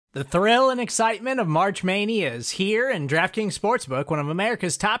The thrill and excitement of March Mania is here, and DraftKings Sportsbook, one of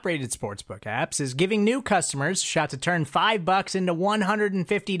America's top-rated sportsbook apps, is giving new customers a shot to turn $5 into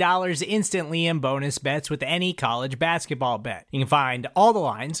 $150 instantly in bonus bets with any college basketball bet. You can find all the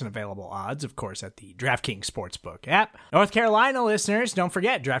lines and available odds, of course, at the DraftKings Sportsbook app. North Carolina listeners, don't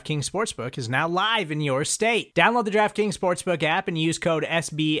forget, DraftKings Sportsbook is now live in your state. Download the DraftKings Sportsbook app and use code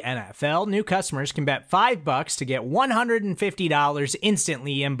SBNFL. New customers can bet $5 to get $150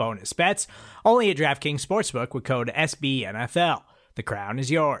 instantly in bonus bets, only at DraftKings Sportsbook with code SBNFL. The crown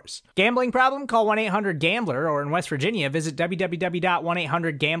is yours. Gambling problem? Call 1-800-GAMBLER, or in West Virginia, visit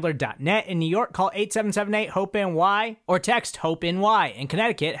www.1800gambler.net. In New York, call 8778-HOPE-NY or text HOPE-NY. In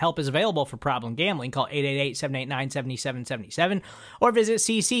Connecticut, help is available for problem gambling. Call 888-789-7777 or visit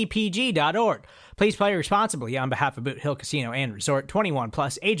ccpg.org. Please play responsibly on behalf of Boot Hill Casino and Resort. 21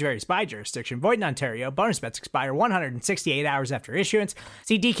 plus, age varies by jurisdiction. Void in Ontario. Bonus bets expire 168 hours after issuance.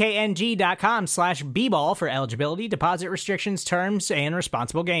 See dkng.com/bball for eligibility, deposit restrictions, terms, and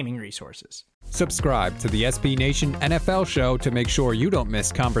responsible gaming resources. Subscribe to the SB Nation NFL show to make sure you don't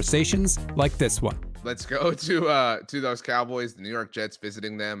miss conversations like this one. Let's go to those Cowboys, the New York Jets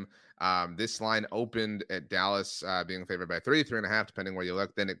visiting them. This line opened at Dallas being favored by 3.5, depending where you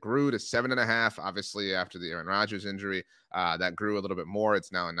look. Then it grew to 7.5. Obviously, after the Aaron Rodgers injury, that grew a little bit more.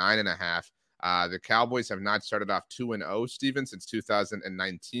 It's now a 9.5. The Cowboys have not started off 2-0, Steven, since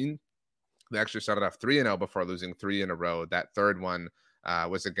 2019. They actually started off 3-0 before losing 3 in a row. That third one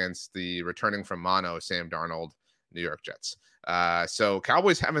was against the returning from mono, Sam Darnold, New York Jets. So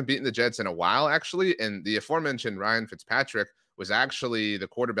Cowboys haven't beaten the Jets in a while, actually. And the aforementioned Ryan Fitzpatrick was actually the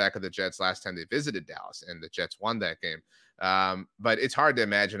quarterback of the Jets last time they visited Dallas, and the Jets won that game. But it's hard to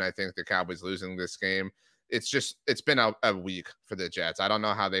imagine, I think, the Cowboys losing this game. It's been a week for the Jets. I don't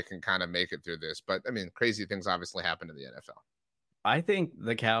know how they can kind of make it through this, but I mean, crazy things obviously happen in the NFL. I think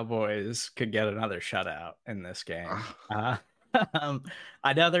the Cowboys could get another shutout in this game. I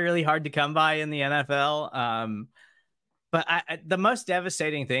know they're really hard to come by in the NFL. But the most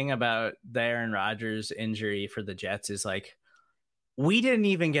devastating thing about the Aaron Rodgers injury for the Jets is, like, we didn't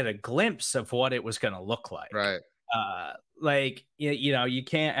even get a glimpse of what it was going to look like. Right. Like, you know, you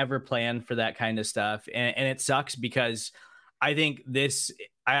can't ever plan for that kind of stuff. And it sucks because I think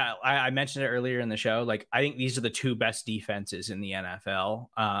I mentioned it earlier in the show. Like, I think these are the two best defenses in the NFL.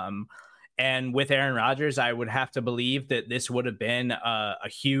 And with Aaron Rodgers, I would have to believe that this would have been a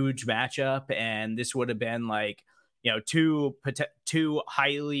huge matchup. And this would have been, like, you know, two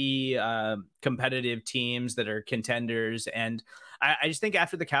highly competitive teams that are contenders. And I just think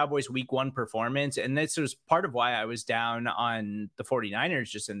after the Cowboys week 1 performance, and this was part of why I was down on the 49ers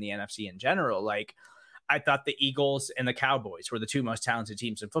just in the NFC in general, like, I thought the Eagles and the Cowboys were the two most talented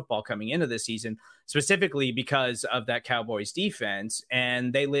teams in football coming into this season, specifically because of that Cowboys defense.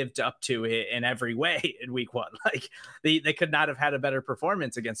 And they lived up to it in every way in week 1. Like, they could not have had a better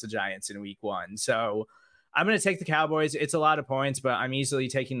performance against the Giants in week 1. So I'm going to take the Cowboys. It's a lot of points, but I'm easily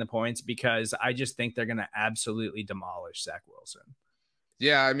taking the points because I just think they're going to absolutely demolish Zach Wilson.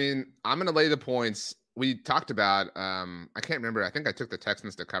 Yeah, I mean, I'm going to lay the points. We talked about, I can't remember. I think I took the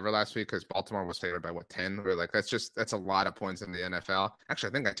Texans to cover last week because Baltimore was favored by 10. We were like, that's a lot of points in the NFL. Actually,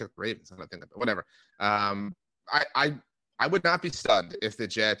 I think I took Ravens. I don't think whatever. I would not be stunned if the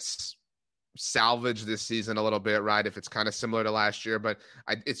Jets salvage this season a little bit, right? If it's kind of similar to last year, but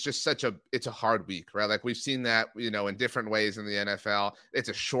it's just it's a hard week, right? Like, we've seen that, you know, in different ways in the NFL. It's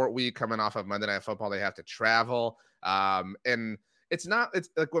a short week coming off of Monday Night Football. They have to travel. And it's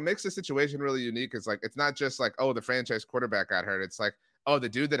like, what makes the situation really unique is, like, it's not just like, oh, the franchise quarterback got hurt. It's like, oh, the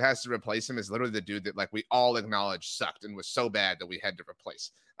dude that has to replace him is literally the dude that, like, we all acknowledge sucked and was so bad that we had to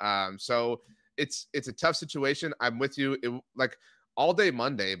replace. So it's a tough situation. I'm with you. Like, all day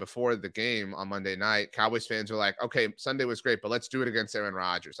Monday before the game on Monday night, Cowboys fans were like, okay, Sunday was great, but let's do it against Aaron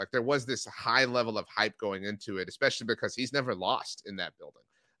Rodgers. Like, there was this high level of hype going into it, especially because he's never lost in that building.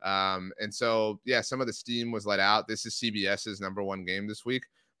 And so, yeah, some of the steam was let out. This is CBS's number 1 game this week,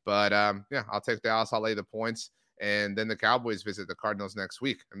 but yeah, I'll take Dallas. I'll lay the points. And then the Cowboys visit the Cardinals next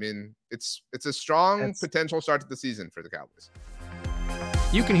week. I mean, it's a strong potential start to the season for the Cowboys.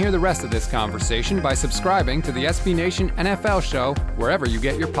 You can hear the rest of this conversation by subscribing to the SB Nation NFL show wherever you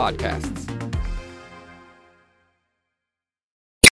get your podcasts.